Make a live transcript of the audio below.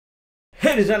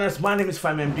Hey designers, my name is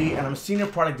Fahim and I'm a senior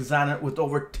product designer with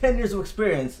over 10 years of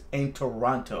experience in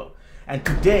Toronto. And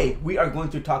today we are going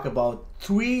to talk about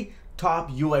 3 top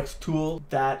UX tools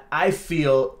that I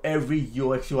feel every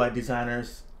UX UI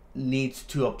designers needs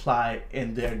to apply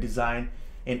in their design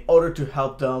in order to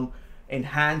help them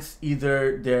enhance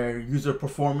either their user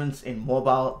performance in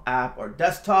mobile app or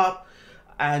desktop,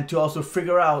 and to also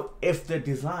figure out if the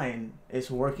design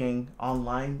is working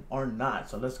online or not.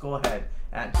 So let's go ahead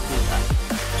and do that.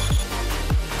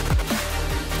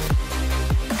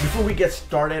 Before we get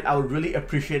started, I would really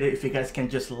appreciate it if you guys can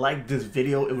just like this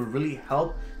video. It would really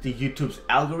help the YouTube's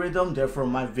algorithm. Therefore,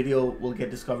 my video will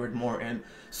get discovered more in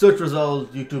search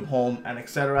results, YouTube home, and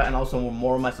etc. And also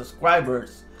more of my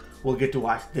subscribers will get to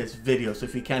watch this video. So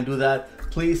if you can do that,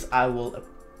 please, I will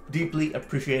deeply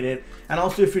appreciate it. And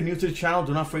also, if you're new to the channel,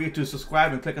 do not forget to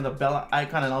subscribe and click on the bell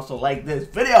icon and also like this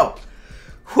video.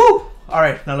 Whew! All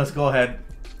right, now let's go ahead,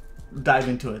 dive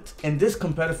into it. In this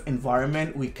competitive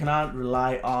environment, we cannot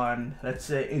rely on, let's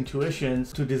say,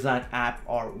 intuitions to design app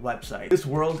or website. This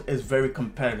world is very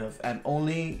competitive, and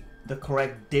only the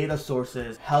correct data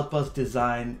sources help us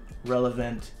design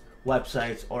relevant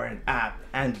websites or an app.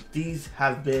 And these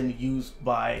have been used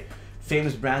by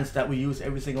famous brands that we use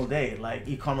every single day, like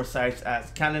e-commerce sites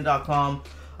as Canon.com,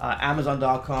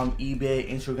 Amazon.com, eBay,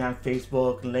 Instagram,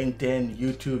 Facebook, LinkedIn,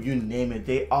 YouTube, you name it.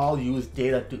 They all use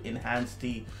data to enhance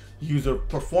the user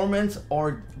performance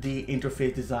or the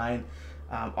interface design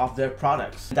of their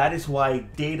products. That is why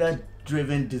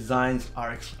data-driven designs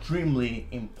are extremely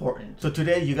important. So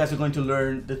today you guys are going to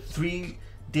learn the 3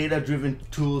 data-driven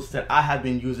tools that I have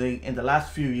been using in the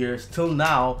last few years till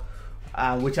now,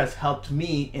 which has helped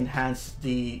me enhance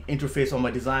the interface on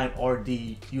my design or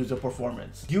the user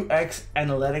performance. UX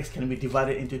analytics can be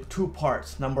divided into 2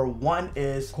 parts. Number 1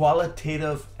 is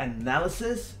qualitative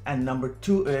analysis, and number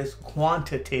 2 is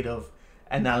quantitative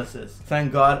analysis.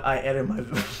 Thank God I edit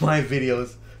my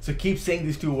videos. So keep saying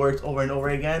these 2 words over and over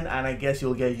again, and I guess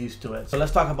you'll get used to it. So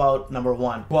let's talk about number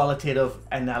 1, qualitative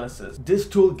analysis. This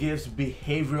tool gives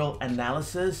behavioral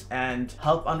analysis and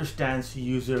help understands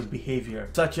user behavior,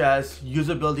 such as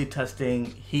usability testing,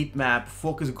 heat map,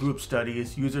 focus group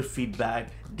studies, user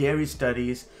feedback, dairy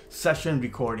studies, session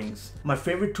recordings. My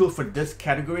favorite tool for this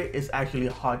category is actually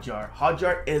Hotjar.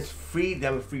 Hotjar is free, they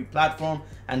have a free platform,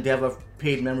 and they have a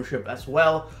paid membership as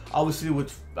well. Obviously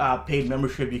with paid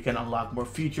membership you can unlock more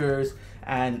features,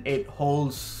 and it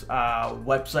holds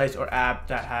websites or app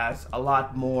that has a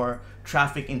lot more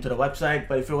traffic into the website.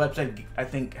 But if your website, I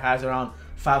think, has around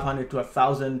 500 to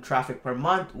 1,000 traffic per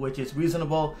month, which is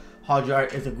reasonable,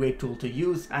 Hotjar is a great tool to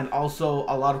use. And also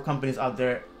a lot of companies out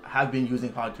there have been using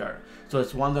Hotjar, so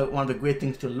it's one of the great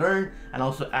things to learn and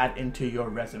also add into your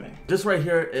resume. This right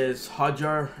here is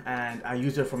Hotjar, and I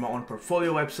use it for my own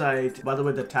portfolio website. By the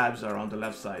way, the tabs are on the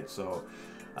left side, so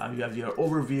you have your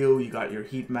overview, you got your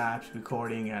heat maps,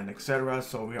 recording, and etc.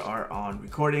 So we are on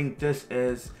recording. This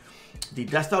is the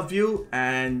desktop view,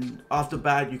 and off the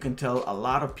bat you can tell a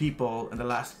lot of people in the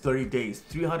last 30 days,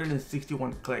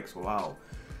 361 clicks, wow,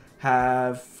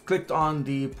 have clicked on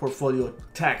the portfolio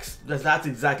text. That's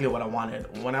exactly what I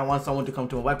wanted. When I want someone to come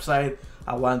to a website,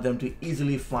 I want them to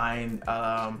easily find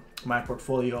my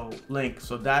portfolio link.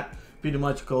 So that pretty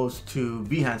much goes to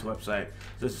Behance website.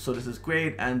 So this is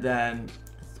great. And then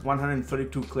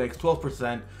 132 clicks,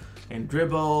 12% in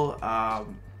Dribble,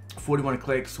 41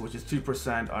 clicks, which is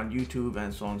 3% on YouTube,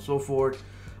 and so on and so forth.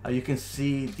 You can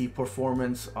see the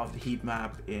performance of the heat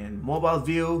map in mobile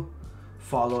view,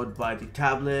 followed by the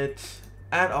tablet,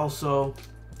 and also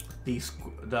the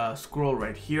scroll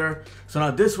right here. So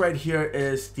now this right here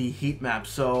is the heat map.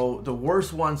 So the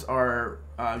worst ones are,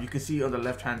 you can see on the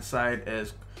left hand side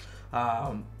is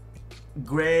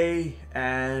gray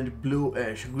and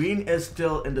bluish. Green is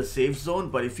still in the safe zone,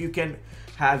 but if you can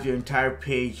have your entire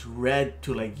page red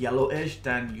to like yellowish,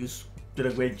 then you did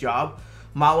a great job.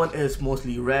 My one is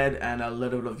mostly red and a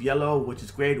little bit of yellow, which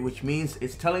is great, which means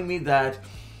it's telling me that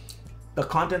the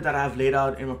content that I've laid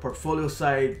out in my portfolio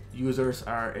site, users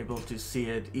are able to see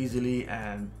it easily,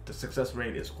 and the success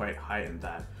rate is quite high in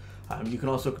that. You can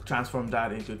also transform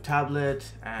that into tablet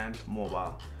and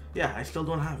mobile. Yeah, I still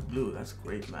don't have blue. That's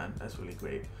great, man. That's really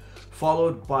great.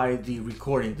 Followed by the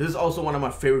recording. This is also one of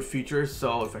my favorite features.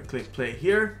 So if I click play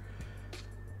here,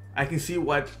 I can see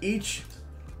what each,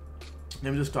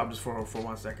 let me just stop this for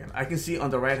 1 second. I can see on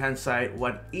the right hand side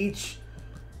what each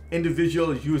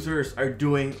individual users are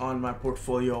doing on my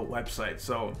portfolio website.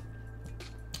 So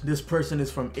this person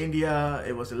is from India,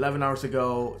 it was 11 hours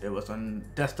ago, it was on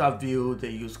desktop view, they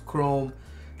use Chrome.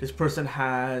 This person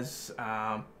has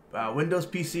Windows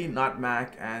PC, not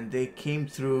Mac, and they came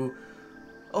through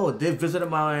oh, they visited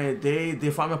they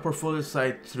found my portfolio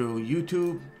site through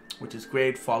YouTube, which is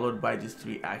great, followed by these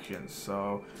 3 actions.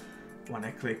 So when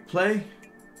I click play,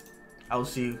 I'll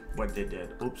see what they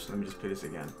did. Oops, let me just play this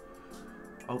again.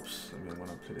 Oops, I'm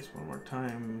gonna play this one more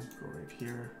time. Go right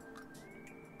here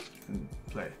and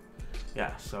play.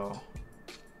 Yeah, so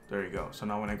there you go. So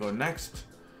now when I go next,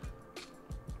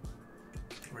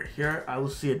 right here, I will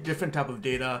see a different type of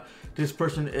data. This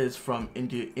person is from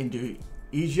Indonesia.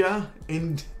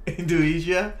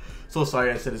 So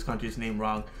sorry I said this country's name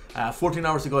wrong. 14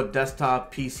 hours ago,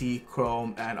 desktop, PC,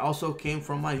 Chrome, and also came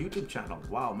from my YouTube channel.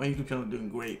 Wow, my YouTube channel is doing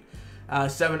great.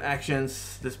 7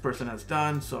 actions this person has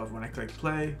done. So when I click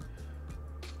play,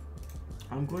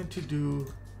 I'm going to do,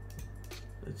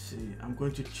 let's see, I'm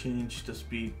going to change the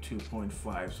speed to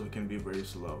 0.5 so it can be very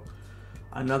slow.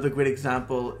 Another great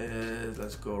example is,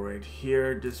 let's go right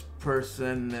here. This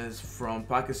person is from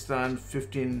Pakistan,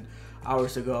 15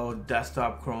 hours ago,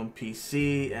 desktop, Chrome,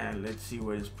 PC, and let's see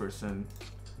where this person,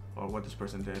 or what this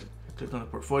person did. Clicked on the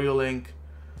portfolio link,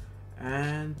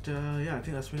 and yeah, I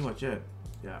think that's pretty much it.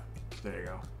 Yeah, there you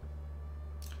go.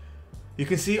 You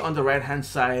can see on the right hand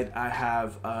side, I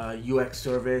have a UX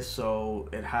service, so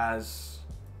it has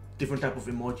different type of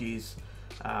emojis,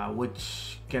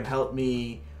 which can help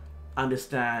me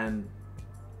understand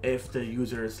if the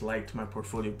users liked my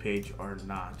portfolio page or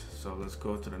not. So let's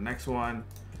go to the next one.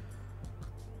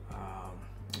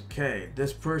 Okay,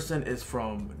 this person is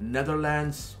from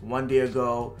Netherlands, 1 day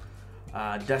ago,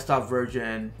 desktop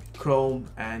version, Chrome,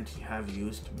 and have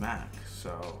used Mac.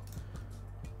 So,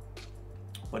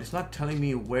 but it's not telling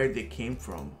me where they came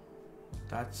from.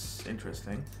 That's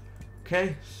interesting.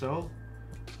 Okay, so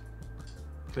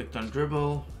clicked on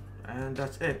dribble, and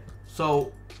that's it.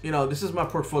 So, you know, this is my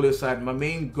portfolio side. My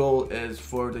main goal is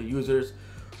for the users.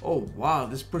 Oh wow,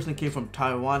 this person came from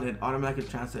Taiwan and automatically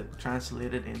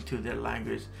translated into their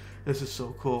language. This is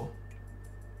so cool.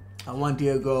 1 day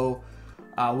ago,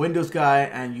 Windows guy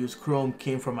and used Chrome,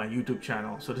 came from my YouTube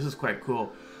channel. So this is quite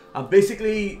cool.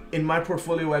 Basically, in my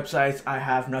portfolio websites, I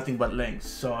have nothing but links.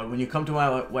 So when you come to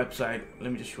my website,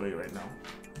 let me just show you right now.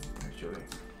 Actually,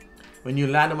 when you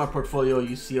land on my portfolio,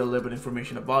 you see a little bit of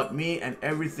information about me, and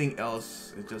everything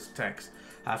else is just text.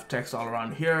 I have text all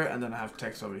around here, and then I have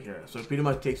text over here. So it pretty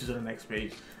much takes you to the next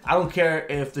page. I don't care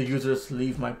if the users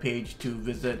leave my page to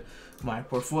visit my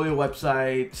portfolio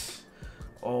website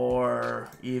or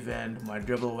even my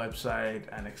dribble website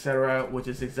and etc., which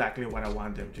is exactly what I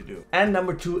want them to do. And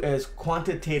number 2 is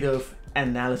quantitative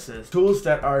analysis. Tools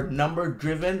that are number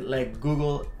driven, like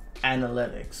Google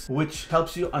Analytics, which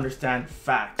helps you understand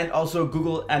facts. And also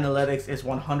Google Analytics is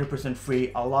 100%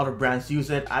 free. A lot of brands use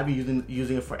it. I've been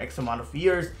using it for X amount of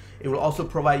years. It will also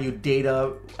provide you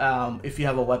data if you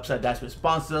have a website that's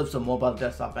responsive, so mobile,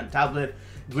 desktop, and tablet.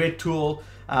 Great tool.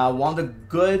 One of the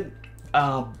good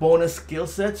bonus skill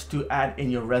sets to add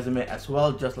in your resume as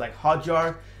well, just like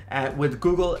Hotjar. And with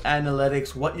Google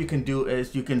Analytics, what you can do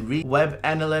is you can read web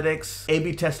analytics,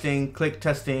 A/B testing, click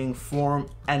testing, form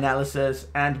analysis,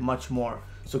 and much more.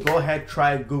 So go ahead,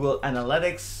 try Google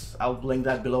Analytics. I'll link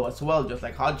that below as well, just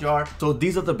like Hotjar. So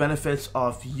these are the benefits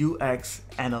of UX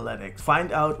Analytics.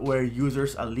 Find out where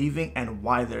users are leaving and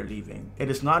why they're leaving. It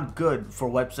is not good for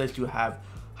websites to have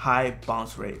high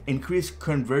bounce rate. Increase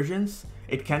conversions.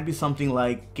 It can be something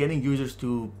like getting users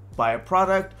to buy a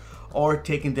product or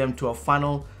taking them to a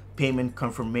final payment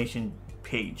confirmation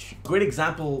page. Great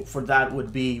example for that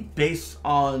would be based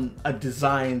on a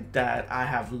design that I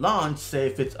have launched. Say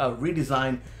if it's a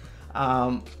redesign,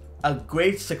 a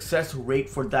great success rate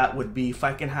for that would be if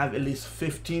I can have at least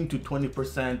 15 to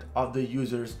 20% of the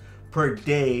users per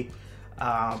day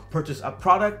purchase a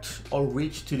product or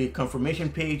reach to the confirmation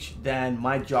page, then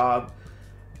my job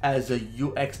as a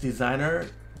UX designer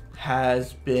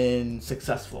has been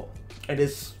successful. It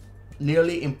is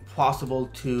nearly impossible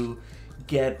to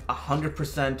get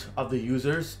 100% of the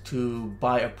users to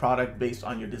buy a product based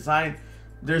on your design.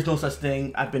 There's no such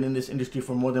thing. I've been in this industry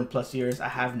for more than plus years. I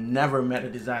have never met a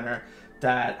designer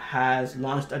that has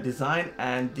launched a design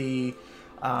and the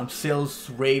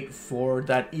sales rate for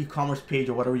that e-commerce page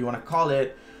or whatever you want to call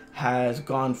it has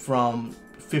gone from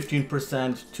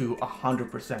 15% to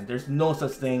 100%. There's no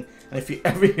such thing, and if you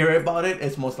ever hear about it,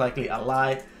 it's most likely a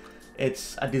lie.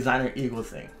 It's a designer ego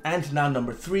thing. And now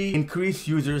number 3, increase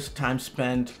users' time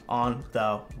spent on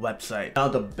the website. Now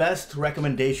the best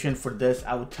recommendation for this,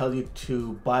 I would tell you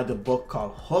to buy the book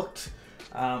called Hooked.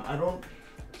 I don't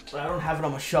have it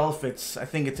on my shelf. I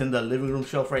think it's in the living room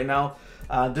shelf right now.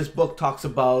 This book talks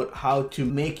about how to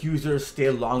make users stay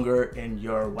longer in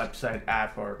your website,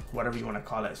 app, or whatever you want to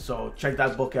call it. So check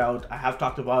that book out. I have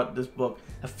talked about this book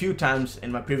a few times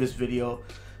in my previous video.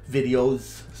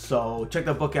 videos. So check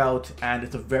the book out, and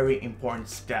it's a very important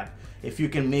step. If you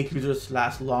can make users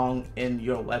last long in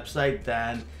your website,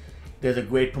 then there's a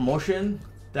great promotion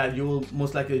that you will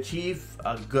most likely achieve,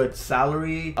 a good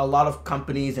salary. A lot of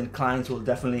companies and clients will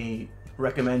definitely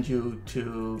recommend you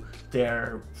to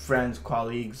their friends,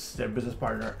 colleagues, their business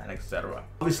partner, and etc.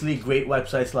 Obviously, great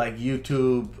websites like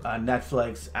YouTube,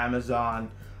 Netflix,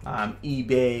 Amazon,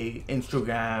 eBay,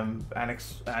 Instagram,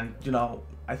 and you know,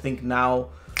 I think now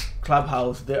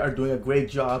Clubhouse, they are doing a great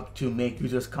job to make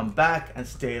users come back and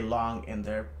stay long in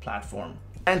their platform.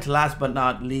 And last but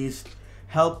not least,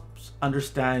 helps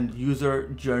understand user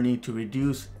journey to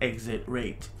reduce exit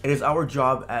rate. It is our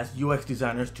job as UX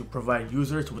designers to provide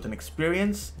users with an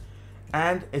experience,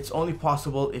 and it's only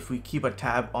possible if we keep a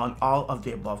tab on all of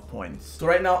the above points. So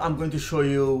right now I'm going to show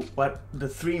you what the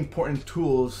 3 important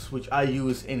tools which I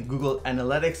use in Google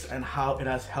Analytics and how it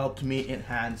has helped me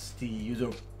enhance the user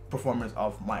performance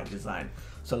of my design.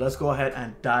 So let's go ahead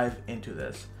and dive into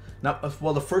this. Now,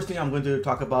 well, the first thing I'm going to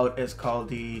talk about is called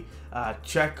the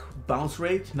check bounce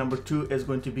rate. Number 2 is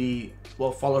going to be,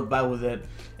 well, followed by with it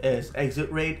is exit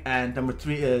rate. And number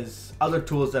 3 is other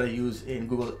tools that I use in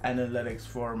Google Analytics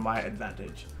for my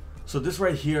advantage. So this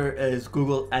right here is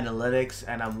Google Analytics,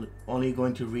 and I'm only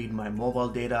going to read my mobile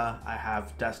data. I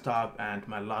have desktop and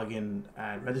my login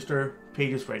and register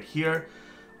pages right here.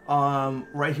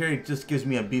 Right here, it just gives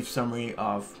me a brief summary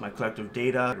of my collective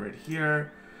data right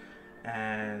here.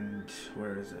 And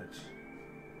where is it?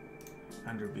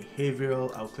 Under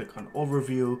behavioral, I'll click on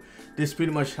overview. This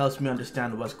pretty much helps me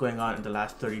understand what's going on in the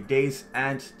last 30 days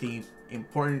and the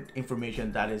important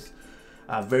information that is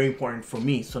very important for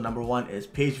me. So number 1 is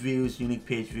page views, unique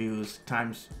page views,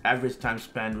 average time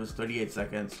spent was 38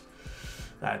 seconds.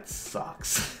 That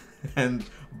sucks. And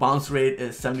bounce rate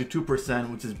is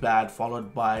 72%, which is bad,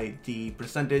 followed by the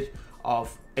percentage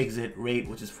of exit rate,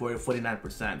 which is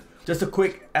 49%. Just a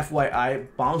quick FYI,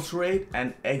 bounce rate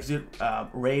and exit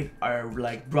rate are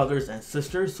like brothers and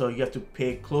sisters, so you have to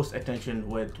pay close attention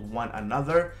with one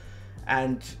another.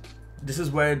 And this is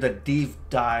where the deep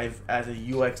dive as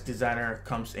a UX designer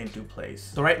comes into place.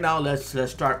 So right now, let's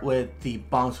start with the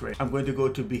bounce rate. I'm going to go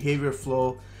to behavior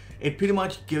flow. It pretty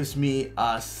much gives me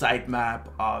a sitemap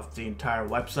of the entire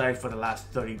website for the last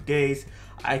 30 days.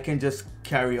 I can just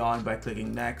carry on by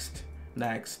clicking next,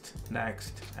 next,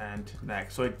 next, and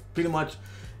next. So it pretty much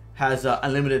has an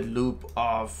unlimited loop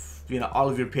of, you know, all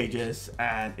of your pages,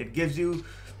 and it gives you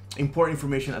important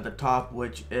information at the top,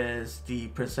 which is the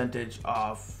percentage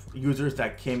of users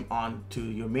that came on to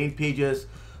your main pages,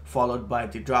 followed by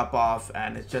the drop off,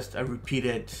 and it's just a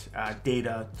repeated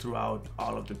data throughout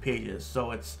all of the pages.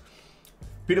 So it's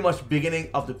pretty much beginning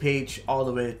of the page all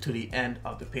the way to the end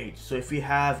of the page. So if you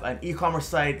have an e-commerce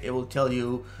site, it will tell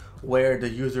you where the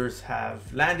users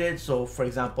have landed. So for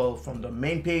example, from the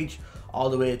main page all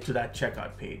the way to that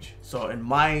checkout page. So in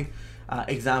my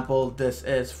example, this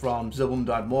is from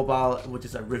Zoboom.mobile, which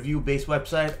is a review-based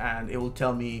website, and it will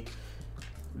tell me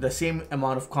the same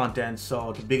amount of content,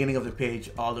 so the beginning of the page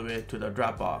all the way to the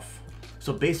drop off.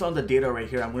 So based on the data right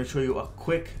here, I'm going to show you a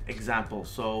quick example.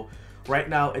 So right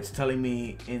now it's telling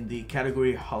me in the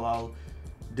category halal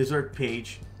dessert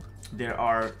page, there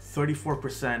are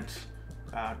 34%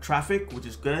 traffic, which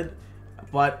is good,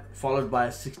 but followed by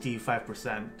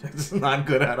 65%. It's not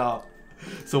good at all.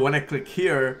 So when I click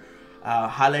here,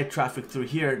 highlight traffic through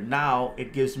here, now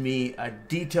it gives me a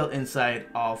detailed insight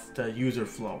of the user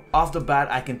flow. Off the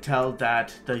bat, I can tell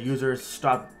that the users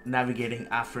stopped navigating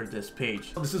after this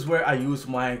page. This is where I use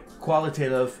my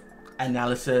qualitative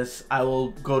analysis. I will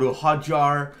go to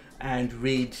Hotjar and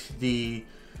read the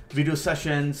video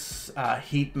sessions,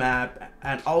 heat map,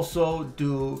 and also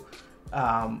do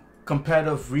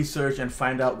competitive research and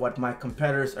find out what my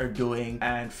competitors are doing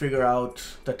and figure out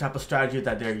the type of strategy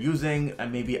that they're using,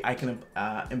 and maybe I can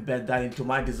embed that into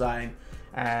my design,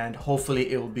 and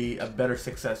hopefully it will be a better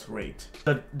success rate.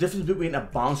 The difference between a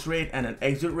bounce rate and an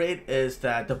exit rate is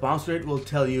that the bounce rate will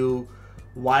tell you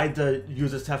why the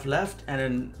users have left, and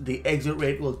then the exit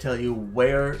rate will tell you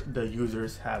where the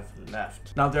users have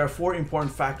left. Now there are 4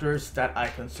 important factors that I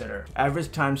consider: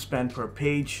 average time spent per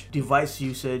page, device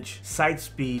usage, site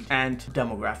speed, and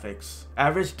demographics.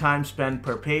 Average time spent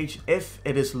per page, if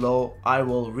it is low, I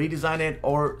will redesign it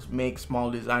or make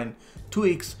small design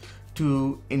tweaks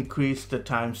to increase the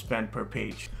time spent per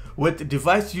page. With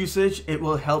device usage, it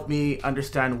will help me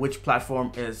understand which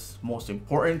platform is most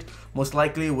important. Most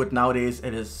likely with nowadays,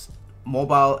 it is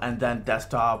mobile and then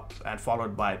desktop and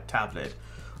followed by tablet.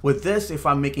 With this, if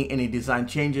I'm making any design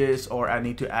changes or I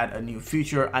need to add a new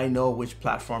feature, I know which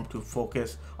platform to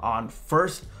focus on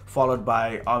first, followed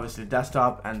by obviously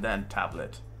desktop and then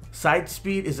tablet. Site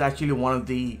speed is actually one of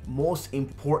the most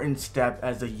important steps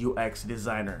as a UX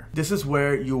designer. This is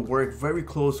where you work very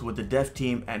close with the dev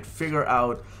team and figure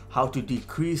out how to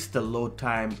decrease the load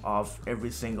time of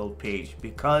every single page,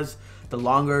 because the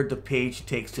longer the page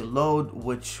takes to load,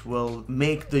 which will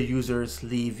make the users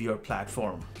leave your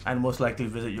platform and most likely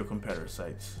visit your competitor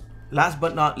sites. Last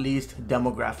but not least,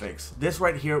 demographics. This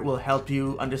right here will help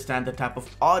you understand the type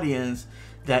of audience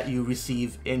that you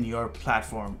receive in your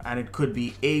platform, and it could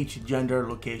be age, gender,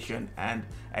 location, and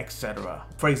etc.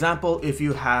 For example, if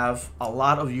you have a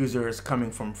lot of users coming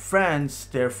from France,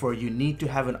 therefore you need to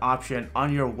have an option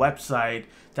on your website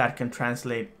that can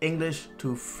translate English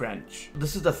to French.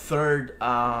 This is the third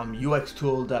UX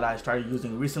tool that I started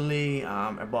using recently,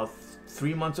 about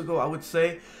 3 months ago, I would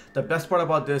say. The best part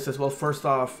about this is, well, first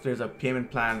off, there's a payment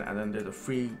plan, and then there's a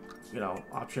free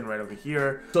option right over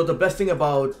here. So the best thing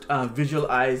about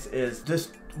Visualize is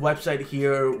this website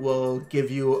here will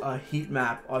give you a heat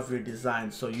map of your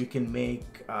design, so you can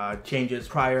make changes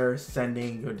prior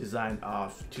sending your design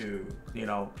off to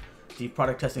the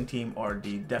product testing team or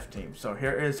the dev team. So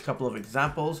here is a couple of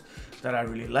examples that I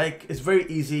really like. It's very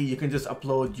easy. You can just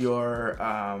upload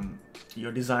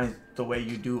your design the way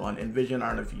you do on InVision. I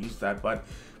don't know if you use that, but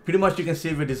pretty much you can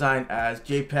save your design as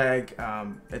JPEG.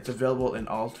 It's available in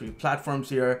all 3 platforms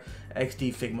here,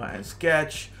 XD, Figma, and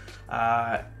Sketch.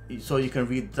 So you can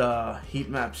read the heat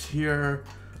maps here.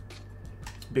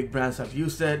 Big brands have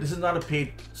used it. This is not a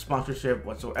paid sponsorship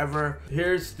whatsoever.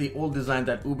 Here's the old design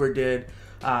that Uber did.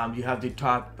 You have the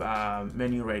top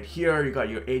menu right here. You got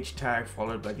your H tag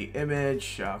followed by the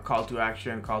image, call to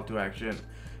action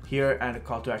here, and a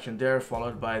call to action there,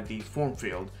 followed by the form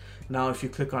field. Now if you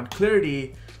click on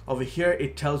clarity over here,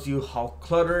 it tells you how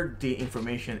cluttered the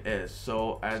information is.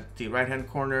 So at the right hand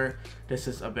corner, this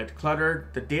is a bit cluttered.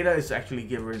 The data is actually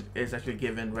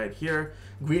given right here.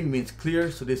 Green means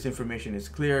clear, so this information is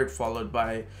cleared, followed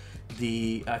by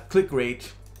the click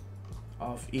rate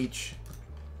of each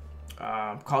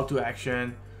call to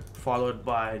action, followed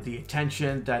by the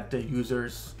attention that the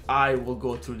user's eye will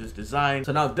go through this design.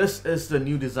 So now this is the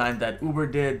new design that Uber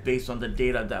did based on the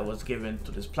data that was given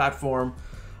to this platform.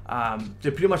 They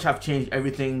pretty much have changed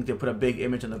everything. They put a big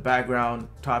image in the background,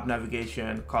 top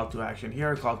navigation, call to action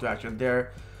here, call to action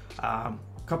there,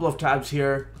 couple of tabs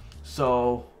here.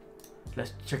 So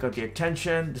let's check out the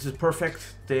attention. This is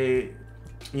perfect. The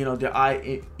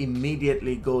eye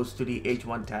immediately goes to the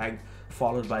H1 tag,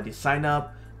 followed by the sign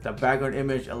up. The background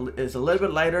image is a little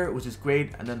bit lighter, which is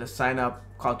great, and then the sign up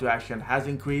call to action has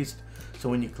increased. So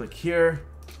when you click here,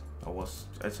 I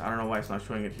don't know why it's not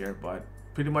showing it here, but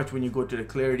pretty much when you go to the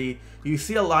clarity, you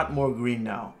see a lot more green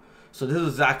now. So this is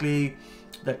exactly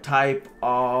the type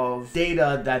of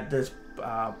data that this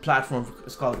platform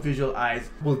is called Visualize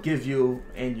will give you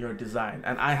in your design.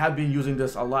 And I have been using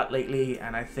this a lot lately,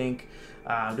 and I think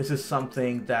this is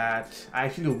something that I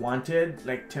actually wanted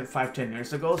like 5-10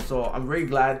 years ago. So I'm very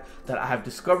glad that I have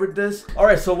discovered this. All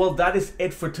right, so well, that is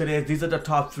it for today. These are the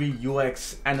top 3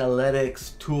 UX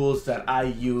analytics tools that I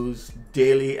use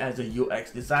daily as a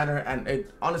UX designer, and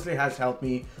it honestly has helped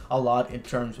me a lot in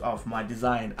terms of my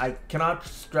design. I cannot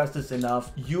stress this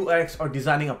enough. UX or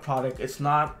designing a product, it's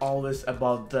not always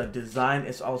about the design.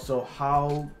 It's also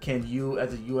how can you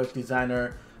as a UX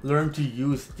designer learn to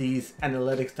use these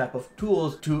analytics type of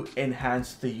tools to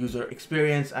enhance the user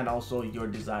experience and also your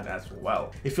design as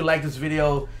well. If you like this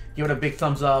video, give it a big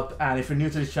thumbs up, and if you're new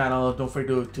to this channel, don't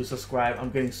forget to subscribe. I'm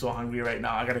getting so hungry right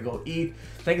now. I gotta go eat.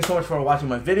 Thank you so much for watching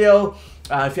my video.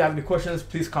 If you have any questions,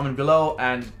 please comment below,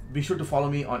 and be sure to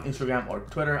follow me on Instagram or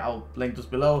Twitter. I'll link those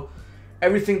below.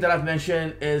 Everything that I've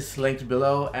mentioned is linked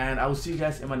below, and I will see you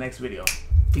guys in my next video.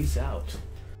 Peace out.